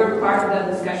 So we're part of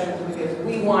that discussion because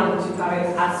we want to have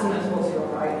it as soon as possible,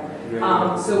 right?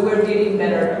 So we're getting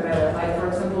better and better. Like for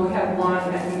example, we have one,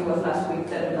 I think it was last week,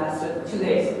 that lasted 2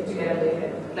 days to get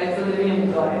updated. Like for the minute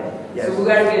we got it. Yes. So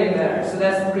we are getting better. So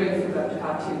that's great feedback to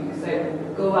have too. Because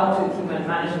I go out to the team and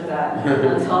manage that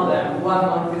and tell them 1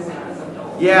 month is not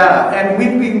acceptable. Yeah, and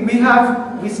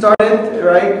we started,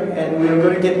 right, and we're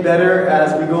going to get better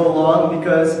as we go along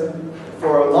because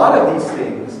for a lot of these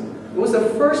things, it was the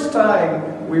first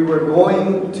time we were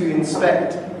going to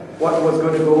inspect what was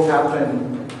going to go happen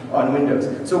on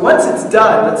Windows. So once it's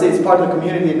done, let's say it's part of the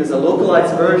community and there's a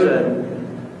localized version,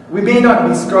 we may not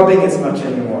be scrubbing as much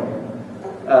anymore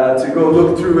to go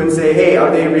look through and say, hey,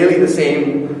 are they really the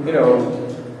same? You know,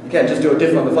 you can't just do a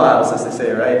diff on the files, as they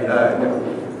say, right? No,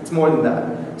 it's more than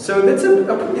that. So it's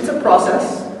a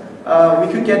process.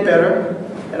 We could get better,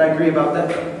 and I agree about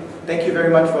that. Thank you very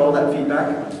much for all that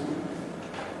feedback.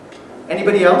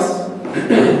 Anybody else?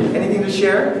 Anything to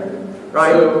share?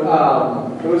 Right.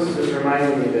 So, Louis was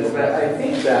reminding me of this, but I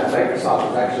think that Microsoft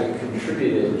has actually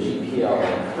contributed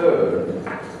GPL code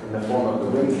in the form of the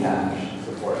WinCache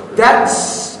support.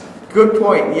 That's good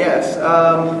point, yes.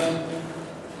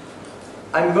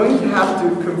 I'm going to have to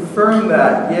confirm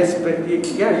that, yes, but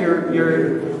yeah,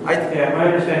 yeah, my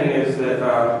understanding is that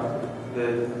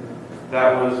that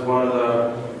was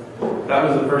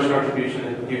the first contribution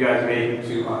that you guys made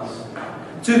to us.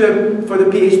 for the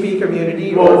PHP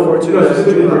community, Well, or for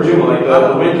specifically for Joomla, like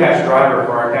the WinCache driver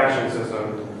for our caching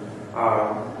system.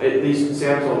 At least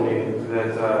Sam told me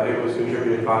that it was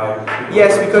contributed by.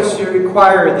 Yes, because you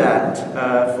require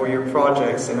that for your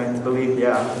projects, and I believe,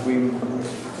 yeah,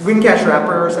 WinCache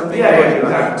wrapper or something. Yeah,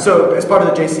 exactly. So as part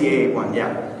of the JCA one,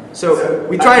 yeah. So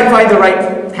we try and find the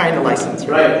right kind of license,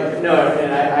 right? No,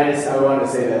 and I wanted to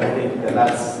say that I think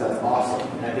that's awesome.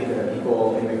 And I think that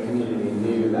people in the community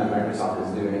knew that Microsoft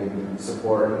is doing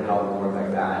support and help and work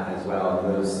like that as well.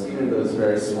 Even those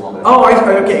very small. Oh,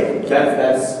 okay.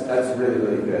 That's really,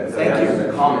 really good. So Thank you.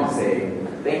 There's a comment saying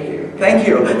thank you. Thank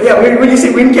you. Yeah, when you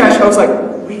say WinCache, I was like,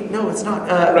 wait, no, it's not.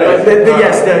 Right.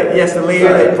 Yes, the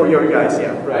layer that for your guys,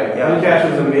 yeah. Right. Yeah.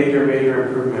 WinCache was a major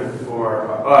improvement for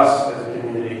us as a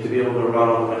community to be able to run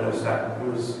on the Windows stack. It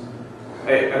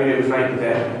was night and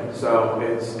day. So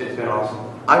it's been awesome.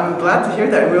 I'm glad to hear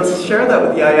that. We'll share that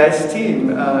with the IIS team.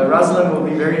 Rosalind will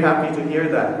be very happy to hear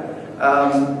that.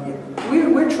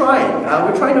 We're trying.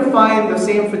 We're trying to find the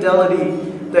same fidelity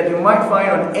that you might find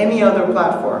on any other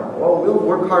platform. Well, we'll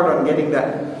work hard on getting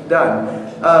that done.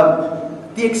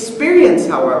 The experience,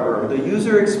 however, the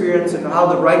user experience and how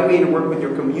the right way to work with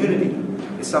your community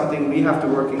is something we have to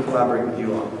work and collaborate with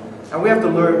you on. And we have to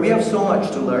learn. We have so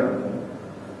much to learn.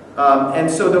 And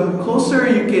so the closer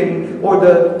you can, or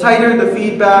the tighter the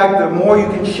feedback, the more you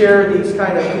can share these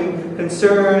kind of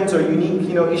concerns or unique,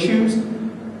 issues,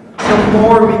 the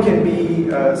more we can be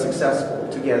successful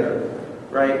together,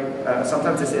 right?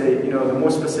 Sometimes they say, the more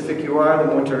specific you are,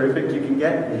 the more terrific you can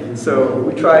get. So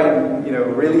we try and,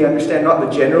 really understand not the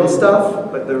general stuff,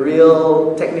 but the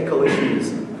real technical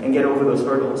issues and get over those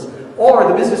hurdles, or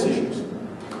the business issues,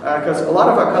 because a lot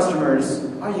of our customers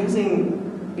are using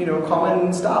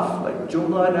common stuff like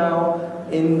Joomla now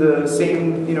in the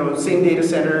same data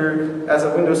center as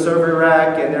a Windows Server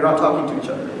rack, and they're not talking to each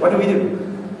other. What do we do?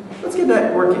 Let's get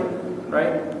that working,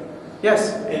 right?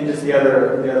 Yes. And just the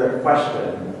other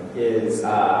question is,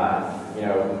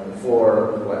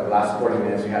 for the last 40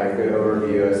 minutes, we had a good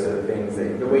overview as to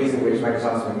the ways in which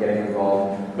Microsoft's been getting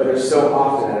involved. But there's so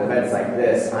often at events like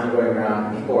this, I'm going around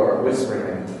and people are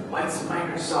whispering, what's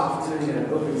Microsoft doing at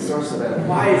an open source event?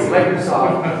 Why is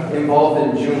Microsoft involved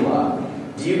in Joomla?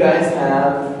 Do you guys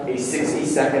have a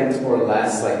 60-second or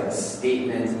less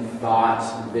statement, thought,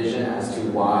 vision as to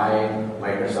why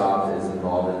Microsoft is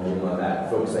involved in Joomla that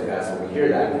folks like us, when we hear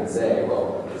that, can say,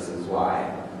 well, this is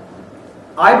why.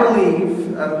 I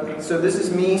believe, so this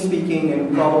is me speaking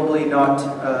and probably not,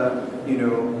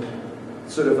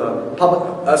 sort of a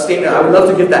public statement. I would love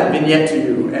to give that vignette to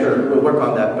you, and we'll work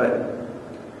on that. But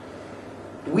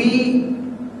we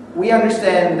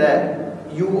understand that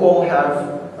you all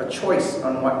have a choice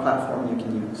on what platform you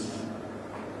can use.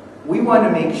 We want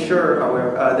to make sure,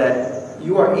 however, that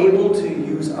you are able to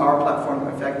use our platform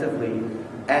effectively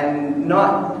and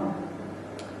not,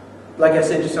 like I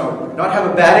said just now, not have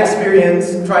a bad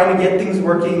experience trying to get things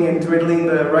working and twiddling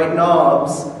the right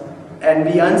knobs and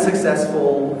be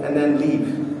unsuccessful and then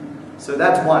leave. So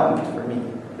that's one for me.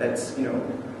 That's,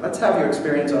 let's have your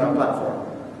experience on our platform.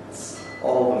 It's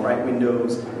all of them, right?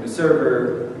 Windows, the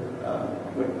server,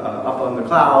 up on the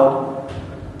cloud,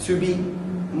 to be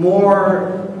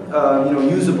more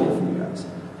usable for you guys.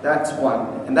 That's one,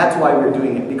 and that's why we're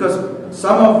doing it, because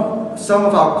some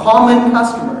of our common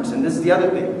customers, and this is the other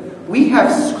thing, we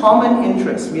have common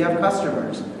interests. We have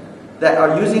customers that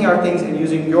are using our things and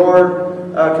using your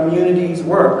community's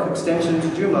work, extension to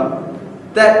Joomla,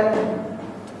 that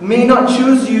may not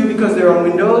choose you because they're on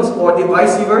Windows, or the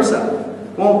vice versa.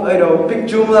 Won't pick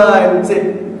Joomla and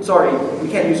say, sorry, we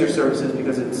can't use your services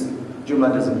because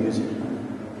Joomla doesn't use you.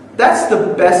 That's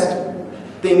the best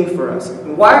thing for us.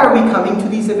 And why are we coming to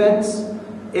these events?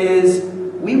 Is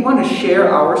we want to share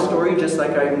our story just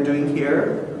like I'm doing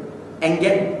here and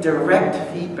get direct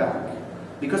feedback.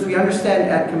 Because we understand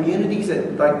at communities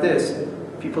like this,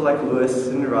 people like Lewis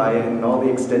and Ryan and all the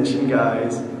extension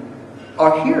guys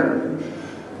are here.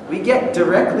 We get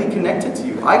directly connected to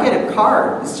you. I get a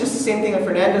card. It's just the same thing that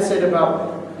Fernanda said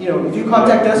about, if you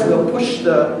contact us, we'll push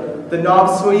the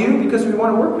knobs for you because we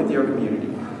want to work with your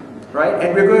community, right?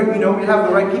 And we're going, we have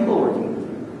the right people working with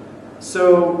you.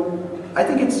 So I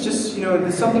think it's just,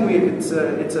 there's something it's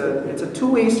a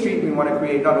two-way street we want to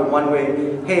create, not a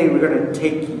one-way. Hey, we're going to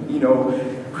take,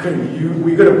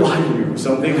 we're going to buy you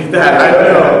something like that. I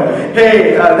don't know.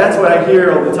 Hey, that's what I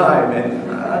hear all the time, and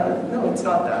no, it's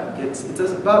not that. It's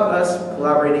about us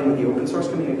collaborating with the open source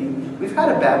community. We've had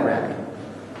a bad rap.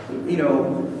 We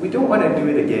don't want to do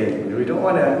it again. We don't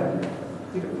want to.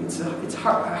 It's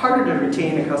harder to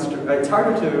retain a customer. It's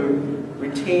harder to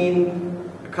retain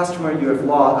a customer you have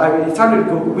lost. I mean, it's harder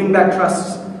to win back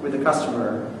trust with a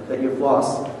customer that you've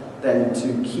lost than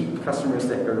to keep customers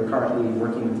that are currently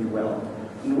working with you well.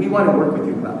 And we want to work with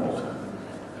you well,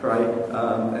 right?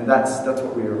 And that's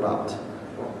what we're about,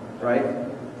 right?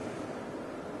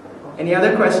 Any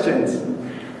other questions?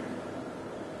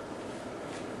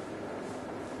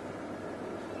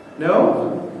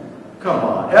 No? Come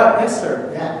on. Yeah, yes,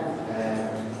 sir. Yeah.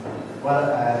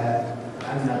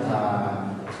 I'm not a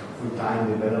full-time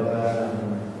developer,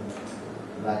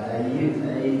 but I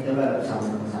develop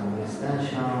some extensions,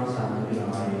 and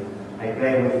I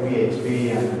play with PHP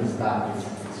and stuff.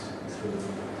 It's good.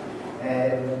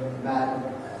 But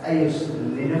I use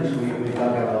Linux. We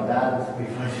talked about that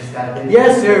before you started.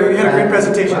 Yes, sir. We had a great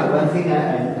presentation. One thing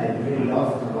I really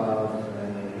love about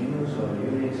Linux or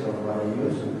Unix or what I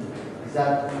use is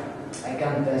that I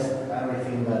can test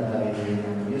everything that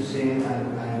I'm using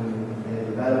and I'm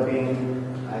developing.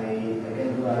 I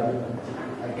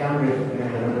can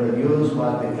reproduce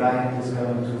what the client is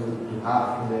going to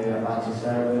have in the Apache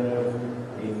server,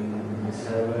 in the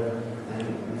server, and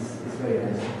it's very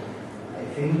nice. I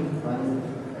think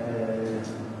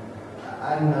I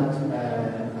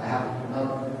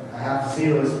have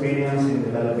zero experience in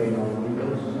developing on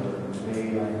Windows, so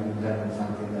maybe I'm learning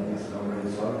something that is already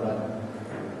solved, but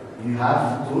you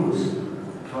have tools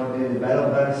for the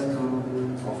developers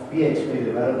of PHP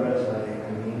developers,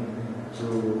 to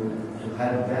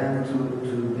help them to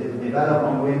develop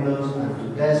on Windows and to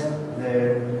test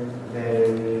their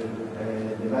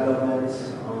developments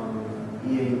on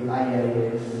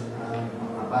IIS, on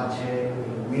Apache,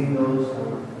 in Windows.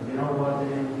 You know what?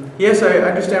 Yes, I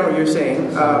understand what you're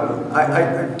saying.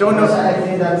 I don't know. I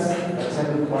think that's a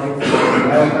good point for a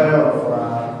developer or a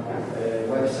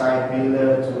website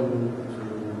builder to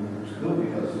do,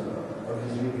 because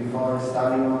obviously before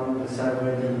starting on the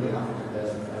server you have to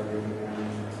test everything.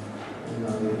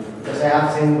 Because I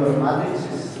have seen Matrix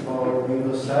is for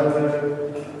Windows Server,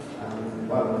 and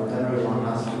not everyone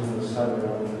has Windows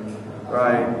Server.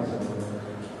 Right.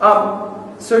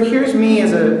 So here's me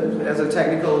as a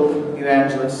technical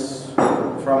evangelist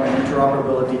from an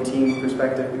interoperability team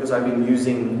perspective, because I've been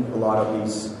using a lot of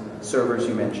these servers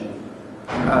you mentioned.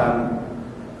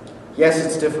 Yes,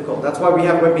 it's difficult. That's why we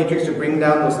have Web Matrix to bring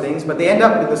down those things, but they end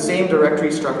up with the same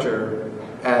directory structure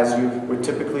as you would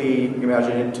typically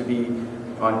imagine it to be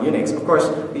on Unix. Of course,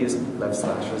 we use left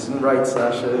slashes and right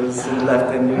slashes and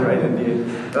left Indian, right Indian.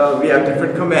 We have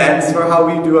different commands for how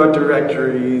we do our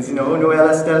directories, you know, no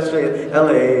ls-la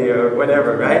or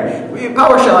whatever, right?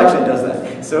 PowerShell actually does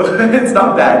that. So it's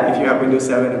not bad if you have Windows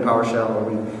 7 and PowerShell,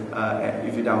 or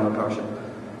if you download PowerShell.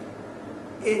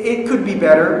 It could be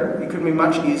better, it could be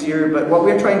much easier, but what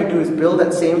we're trying to do is build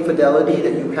that same fidelity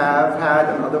that you have had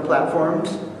on other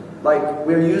platforms. Like,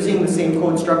 we're using the same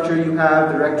code structure you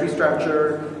have, the directory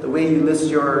structure, the way you list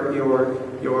your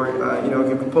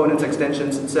components,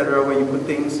 extensions, etc., where you put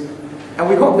things. And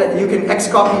we hope that you can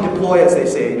X-copy deploy, as they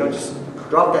say, just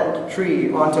drop that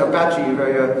tree onto Apache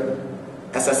via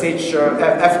SSH or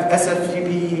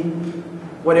SFTP,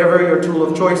 whatever your tool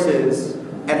of choice is,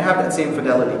 and have that same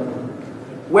fidelity.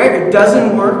 Where it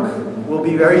doesn't work will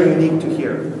be very unique to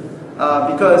here.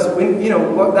 Because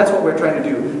that's what we're trying to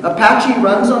do. Apache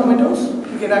runs on Windows.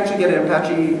 You can actually get an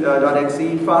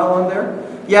Apache.exe file on there.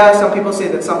 Yeah, some people say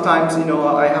that sometimes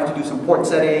I have to do some port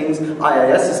settings.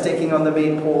 IIS is taking on the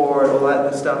main port, all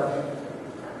that stuff.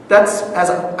 That's as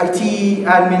IT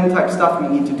admin type stuff we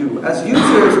need to do. As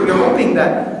users, we're hoping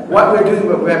that what we're doing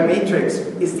with Web Matrix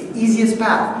is the easiest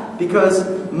path, because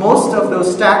most of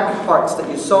those stack parts that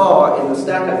you saw in the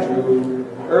stack I drew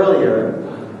earlier,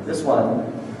 this one,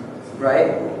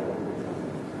 right?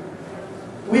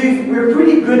 We're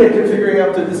pretty good at configuring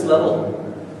up to this level.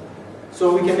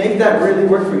 So we can make that really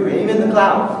work for you, even in the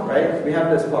cloud, right? We have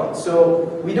this part.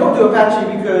 So we don't do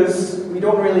Apache because we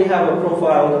don't really have a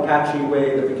profile in Apache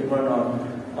way that we can run on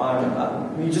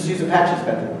we just use Apache's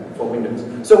method for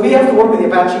Windows. So we have to work with the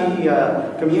Apache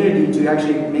community to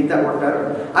actually make that work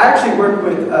better. I actually work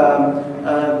with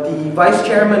the vice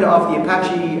chairman of the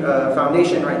Apache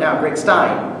Foundation right now, Greg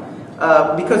Stein.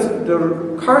 Because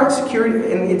the current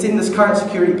security, and it's in this current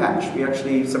security patch, we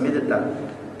actually submitted that.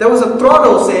 There was a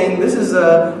throttle saying this is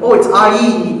it's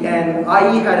IE, and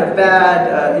IE had a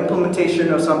bad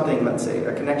implementation of something, let's say,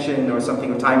 a connection or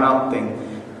something, a timeout thing.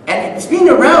 And it's been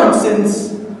around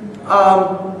since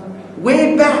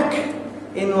way back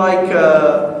in like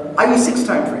IE6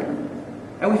 time frame.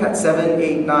 And we've had 7,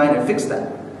 8, 9 and fixed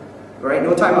that. Right?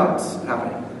 No timeouts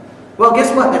happening. Well,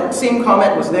 guess what? That same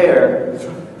comment was there,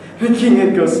 making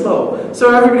it go slow.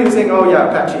 So everybody was saying, oh yeah,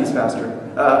 Apache is faster.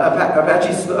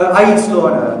 IE is slow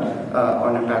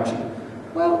on Apache.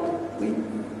 Well, we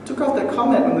took off that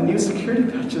comment on the new security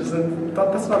patches and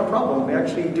thought that's not a problem. We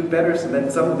actually do better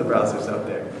than some of the browsers out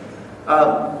there.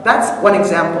 That's one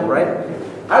example, right?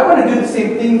 I want to do the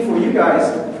same thing for you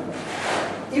guys,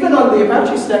 even on the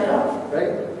Apache stack out,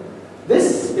 right?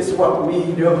 This is what we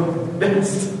know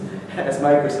best as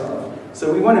Microsoft.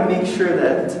 So we want to make sure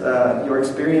that your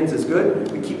experience is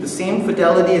good. We keep the same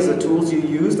fidelity as the tools you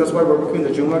use. That's why we're working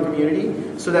with the Joomla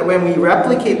community, so that when we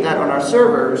replicate that on our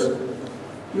servers,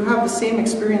 you have the same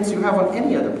experience you have on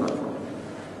any other platform.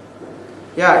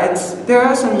 Yeah, there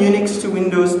are some Unix to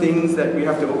Windows things that we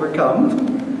have to overcome.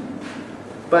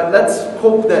 But let's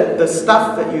hope that the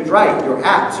stuff that you write, your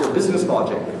apps, your business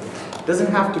logic,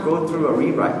 doesn't have to go through a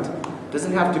rewrite,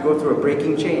 doesn't have to go through a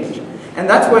breaking change. And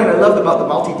that's what I loved about the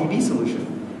multi-DB solution,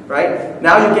 right?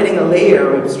 Now you're getting a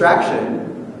layer of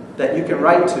abstraction that you can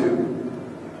write to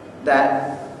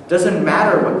that doesn't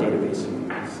matter what database you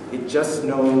use. It just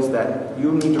knows that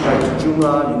you need to write to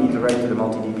Joomla, you need to write to the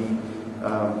multi-DB,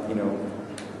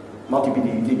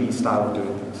 multi-DB style of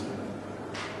doing things.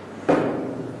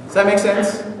 Does that make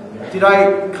sense? Did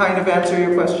I kind of answer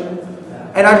your question?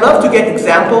 And I'd love to get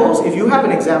examples, if you have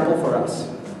an example for us.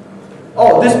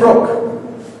 Oh, this broke.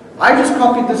 I just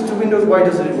copied this to Windows, why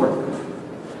doesn't it work?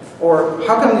 Or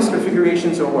how come these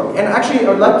configurations don't work? And actually, I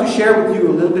would like to share with you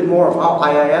a little bit more of how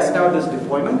IIS now does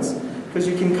deployments, because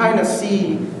you can kind of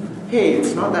see, hey,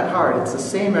 it's not that hard, it's the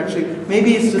same actually.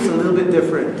 Maybe it's just a little bit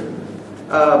different,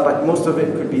 but most of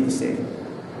it could be the same.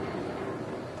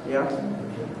 Yeah?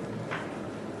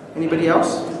 Anybody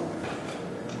else?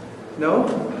 No?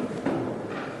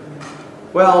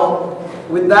 Well,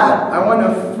 with that, I want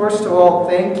to first of all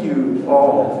thank you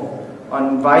all on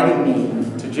inviting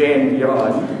me to Jay and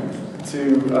beyond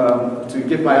to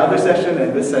give my other session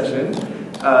and this session.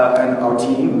 And our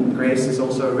team, Grace, is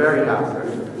also very happy.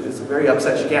 Is very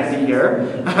upset she can't be here.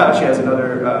 She has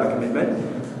another commitment.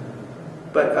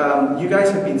 But you guys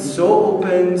have been so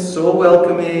open, so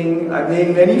welcoming. I've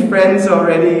made many friends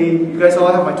already. You guys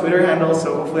all have my Twitter handle,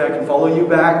 so hopefully I can follow you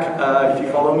back if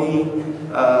you follow me.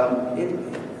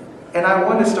 And I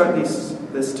want to start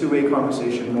this two-way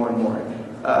conversation more and more.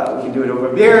 We can do it over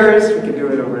beers, we can do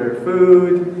it over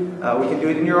food, we can do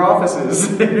it in your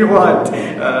offices if you want.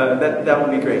 That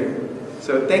would be great.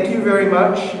 So thank you very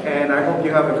much, and I hope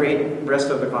you have a great rest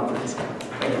of the conference.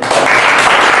 Thank you.